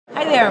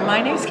there,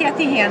 my name is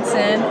Kathy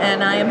Hanson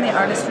and I am the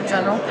artist for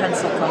General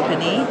Pencil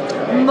Company.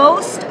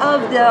 Most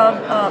of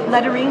the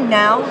lettering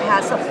now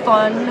has a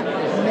fun,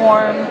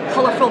 warm,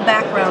 colorful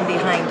background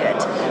behind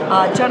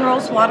it.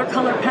 General's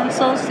watercolor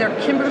pencils, their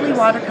Kimberly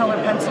watercolor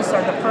pencils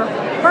are the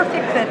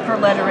perfect fit for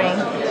lettering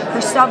for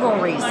several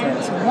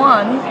reasons.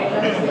 One,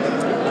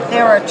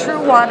 they're a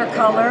true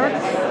watercolor,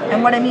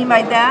 and what I mean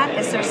by that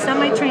is they're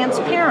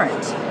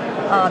semi-transparent.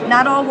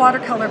 Not all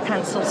watercolor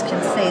pencils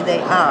can say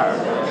they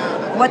are.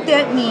 What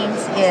that means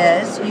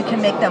is you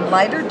can make them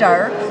light or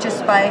dark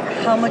just by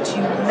how much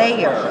you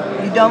layer.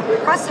 You don't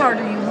press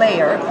harder, you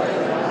layer.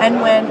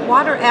 And when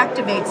water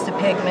activates the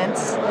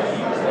pigments,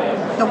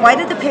 the white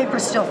of the paper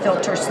still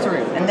filters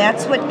through, and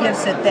that's what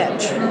gives it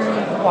that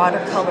true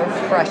watercolor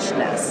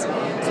freshness.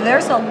 So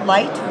there's a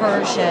light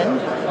version.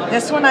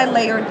 This one I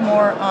layered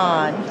more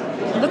on.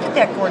 Look at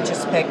that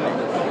gorgeous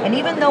pigment. And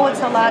even though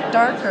it's a lot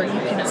darker, you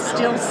can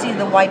still see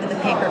the white of the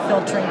paper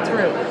filtering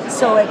through.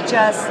 So it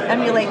just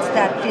emulates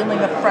that feeling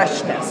of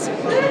freshness.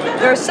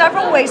 There are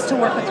several ways to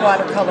work with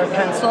watercolor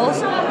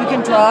pencils. You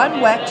can draw on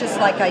wet just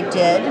like I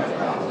did.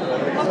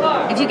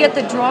 If you get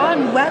the draw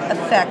on wet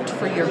effect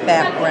for your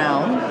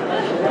background,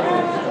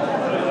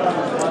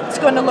 it's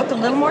going to look a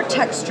little more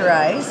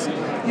texturized.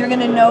 You're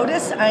going to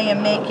notice I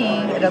am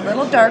making it a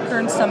little darker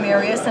in some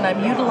areas, and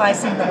I'm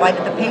utilizing the white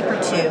of the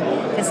paper too,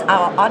 because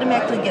I'll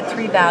automatically get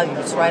 3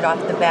 values right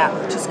off the bat,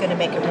 which is going to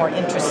make it more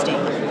interesting.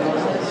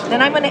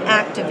 Then I'm going to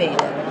activate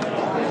it.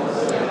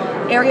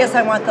 Areas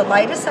I want the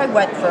lightest, I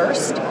wet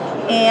first,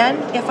 and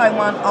if I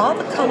want all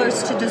the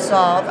colors to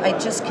dissolve, I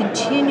just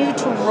continue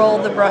to roll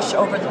the brush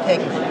over the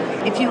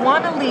pigment. If you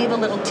want to leave a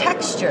little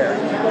texture,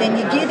 then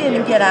you get in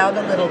and get out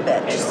a little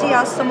bit. You see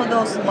how some of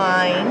those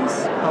lines,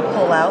 I'll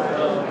pull out,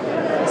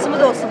 some of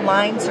those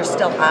lines are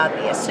still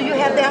obvious, so you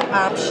have that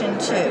option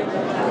too.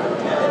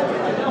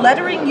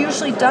 Lettering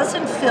usually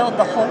doesn't fill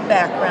the whole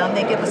background,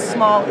 they give a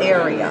small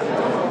area.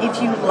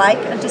 If you like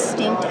a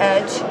distinct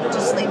edge,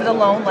 just leave it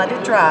alone, let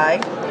it dry.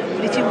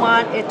 But if you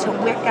want it to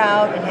wick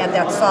out and have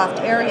that soft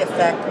area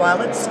effect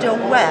while it's still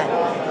wet,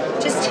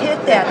 just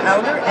hit that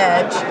outer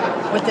edge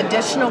with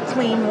additional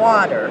clean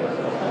water.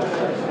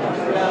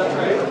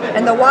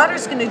 And the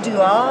water's going to do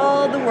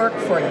all the work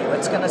for you.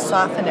 It's going to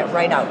soften it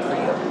right out for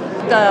you.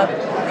 The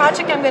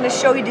project I'm going to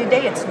show you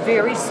today, it's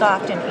very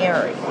soft and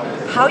airy.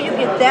 How you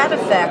get that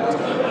effect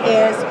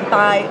is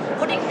by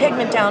putting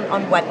pigment down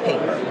on wet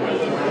paper.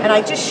 And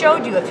I just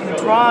showed you if you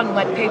draw on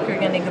wet paper, you're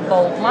going to get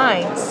bold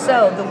lines.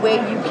 So the way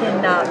you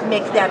can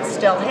make that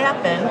still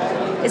happen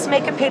is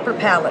make a paper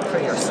palette for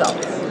yourself.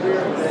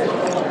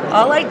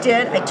 All I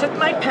did, I took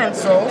my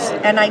pencils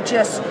and I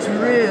just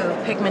drew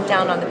pigment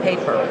down on the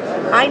paper.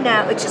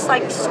 It's just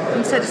like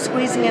instead of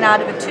squeezing it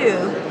out of a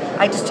tube,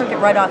 I just took it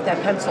right off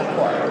that pencil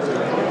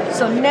cord.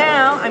 So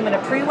now I'm going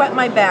to pre-wet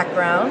my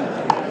background.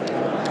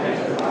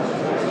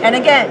 And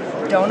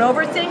again, don't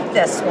overthink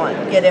this one.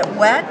 Get it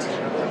wet.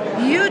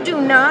 You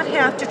do not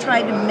have to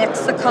try to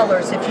mix the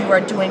colors if you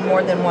are doing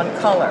more than one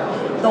color.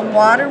 The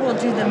water will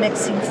do the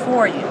mixing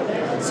for you.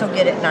 So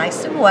get it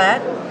nice and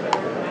wet.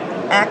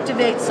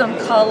 Activate some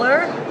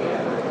color.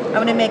 I'm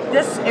going to make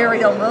this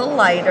area a little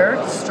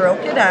lighter.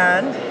 Stroke it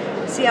on.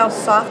 See how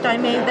soft I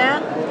made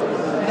that?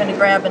 I'm going to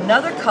grab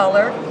another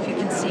color. If you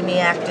can see me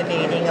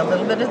activating a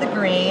little bit of the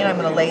green, I'm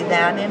going to lay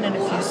that in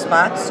a few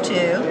spots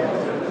too.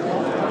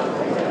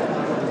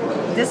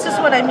 This is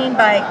what I mean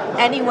by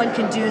anyone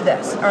can do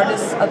this,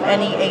 artists of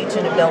any age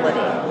and ability.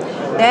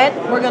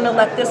 Then we're going to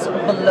let this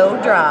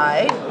blow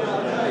dry.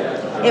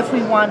 If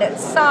we want it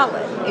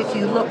solid, if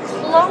you look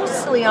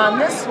closely on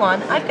this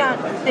one, I've got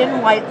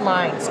thin white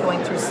lines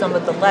going through some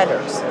of the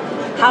letters.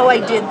 How I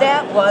did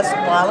that was,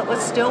 while it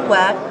was still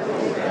wet,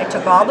 I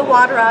took all the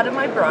water out of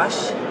my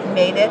brush,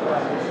 made it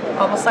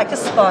almost like a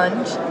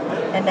sponge,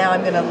 and now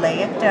I'm going to lay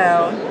it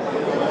down,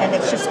 and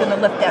it's just going to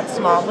lift that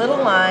small little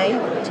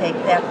line, take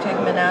that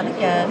pigment out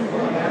again,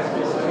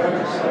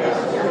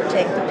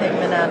 take the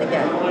pigment out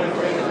again.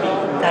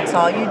 That's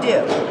all you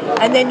do.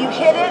 And then you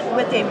hit it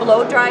with a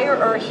blow dryer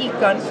or a heat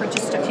gun for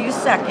just a few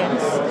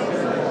seconds,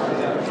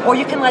 or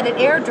you can let it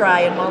air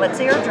dry, and while it's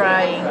air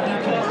drying,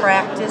 you can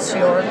practice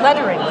your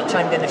lettering, which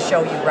I'm going to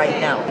show you right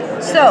now.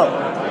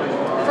 So,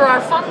 for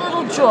our fun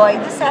little joy,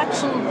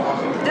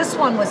 this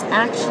one was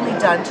actually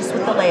done just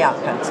with the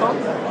layout pencil.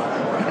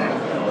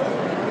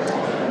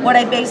 What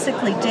I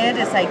basically did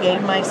is I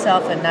gave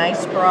myself a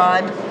nice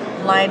broad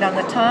line on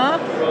the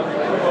top,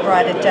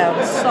 brought it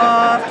down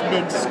soft,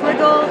 big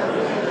squiggle,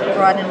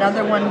 brought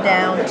another one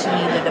down to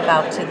meet it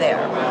about to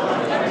there.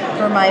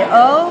 For my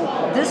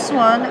O, this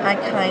one I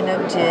kind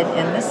of did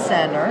in the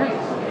center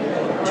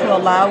to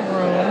allow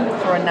room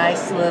for a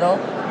nice little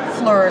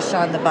flourish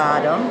on the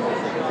bottom.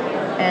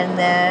 And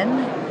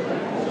then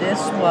this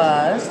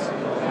was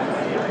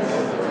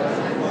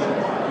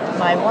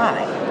my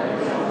Y.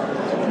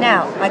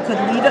 Now, I could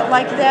leave it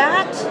like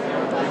that.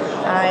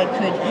 I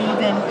could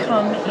even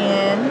come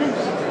in,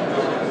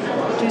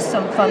 do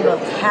some fun little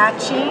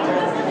hatching.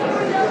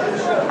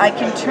 I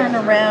can turn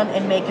around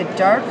and make it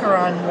darker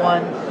on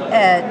one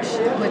edge,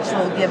 which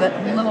will give it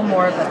a little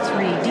more of a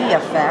 3D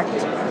effect.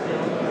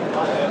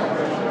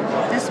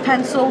 This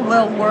pencil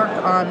will work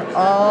on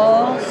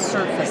all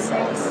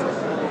surfaces.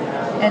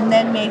 And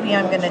then maybe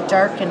I'm going to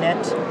darken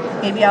it.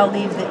 Maybe I'll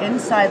leave the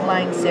inside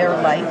lines there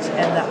light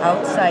and the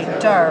outside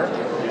dark.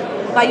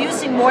 By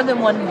using more than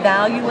one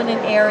value in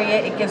an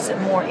area, it gives it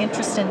more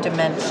interest and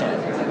dimension.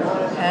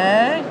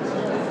 Okay?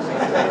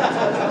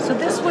 So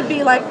this would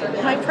be like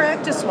my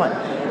practice one.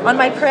 On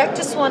my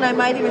practice one, I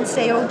might even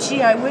say, oh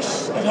gee, I wish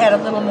it had a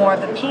little more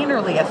of a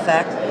painterly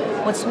effect.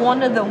 What's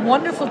one of the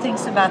wonderful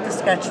things about the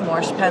Sketch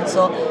Wash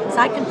pencil is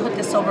I can put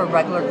this over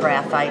regular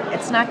graphite.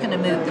 It's not going to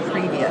move the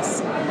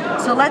previous.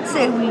 So let's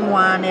say we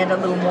wanted a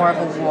little more of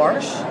a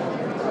wash.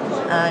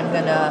 I'm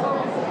going to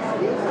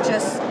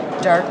just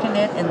darken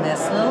it in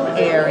this little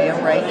area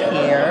right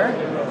here.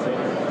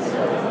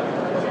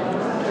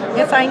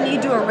 If I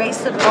need to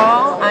erase it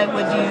all, I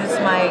would use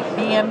my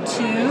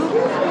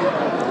BM2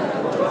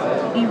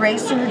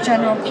 eraser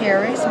general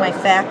carries, my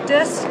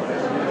Factus,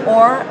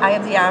 or I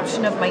have the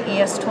option of my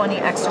ES20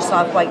 extra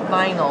soft white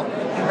vinyl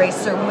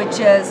eraser, which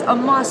is a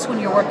must when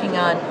you're working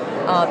on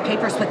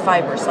papers with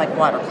fibers like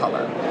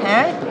watercolor.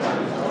 Okay?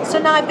 So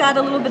now I've got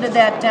a little bit of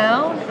that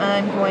down.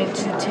 I'm going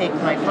to take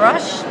my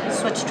brush,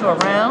 switch to a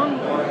round.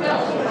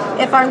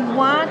 If I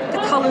want the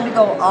color to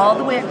go all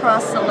the way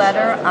across the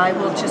letter, I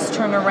will just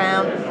turn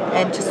around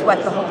and just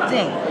wet the whole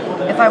thing.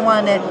 If I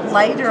want it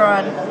lighter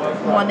on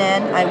one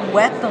end, I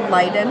wet the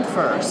light end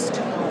first.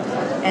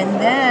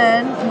 And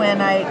then when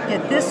I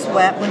get this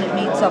wet, when it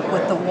meets up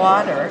with the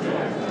water,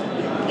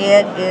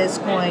 it is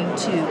going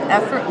to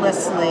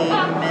effortlessly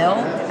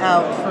milk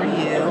out for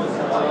you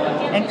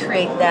and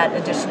create that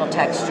additional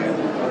texture.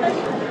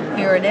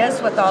 Here it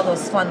is with all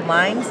those fun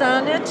lines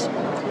on it.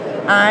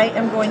 I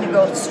am going to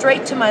go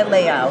straight to my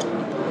layout.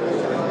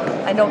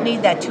 I don't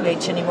need that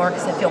 2H anymore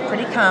because I feel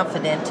pretty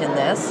confident in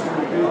this.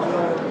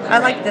 I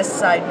like this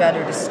side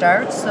better to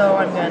start, so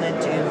I'm going to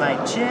do my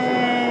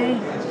J.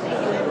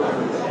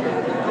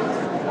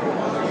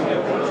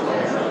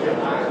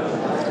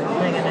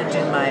 I'm going to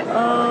do my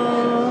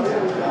O.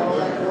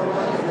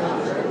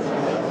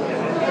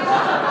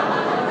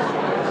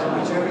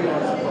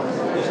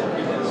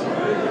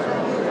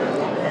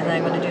 And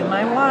I'm going to do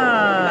my Y.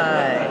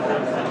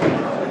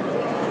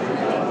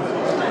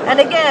 And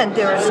again,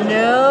 there is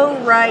no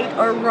right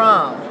or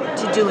wrong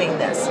to doing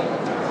this.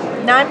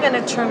 Now I'm going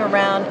to turn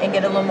around and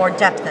get a little more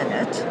depth in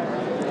it.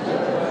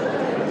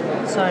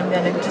 So I'm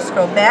going to just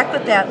go back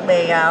with that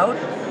layout,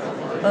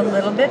 a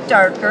little bit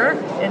darker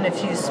in a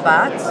few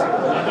spots.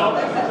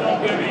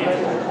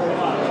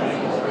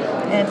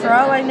 And for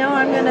all I know,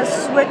 I'm going to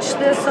switch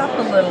this up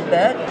a little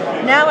bit.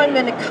 Now I'm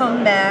going to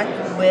come back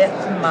with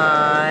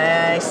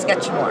my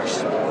Sketch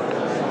Wash.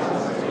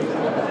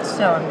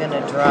 So I'm going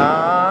to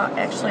draw,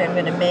 actually I'm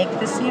going to make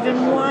this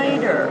even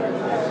wider.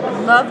 I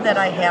love that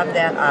I have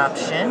that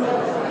option.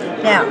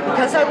 Now,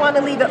 because I want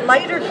to leave it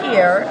lighter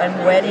here,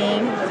 I'm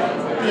wetting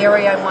the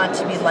area I want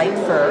to be light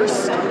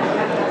first.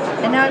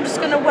 And now I'm just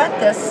going to wet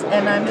this,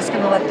 and I'm just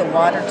going to let the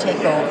water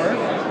take over.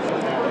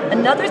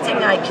 Another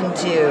thing I can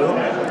do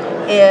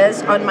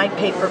is, on my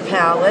paper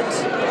palette,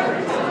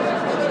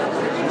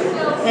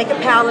 make a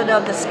palette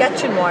of the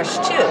Sketch and Wash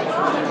too.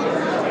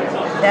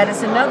 That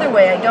is another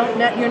way.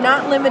 You're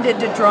not limited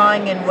to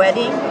drawing and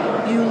wetting.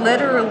 You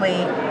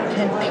literally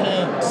can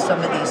paint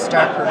some of these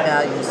darker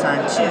values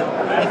on too,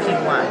 if you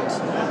want.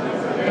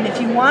 And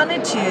if you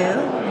wanted to,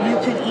 you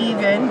could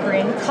even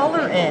bring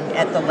color in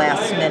at the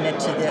last minute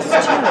to this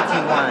too, if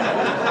you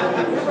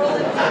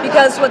wanted.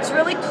 Because what's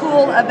really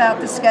cool about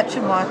the Sketch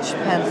and Wash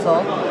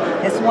pencil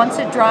is once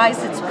it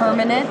dries, it's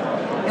permanent.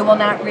 It will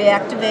not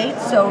reactivate,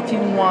 so if you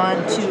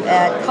want to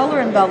add color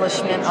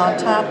embellishment on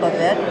top of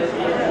it,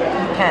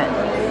 you can.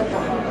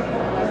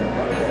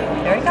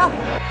 There you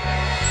go.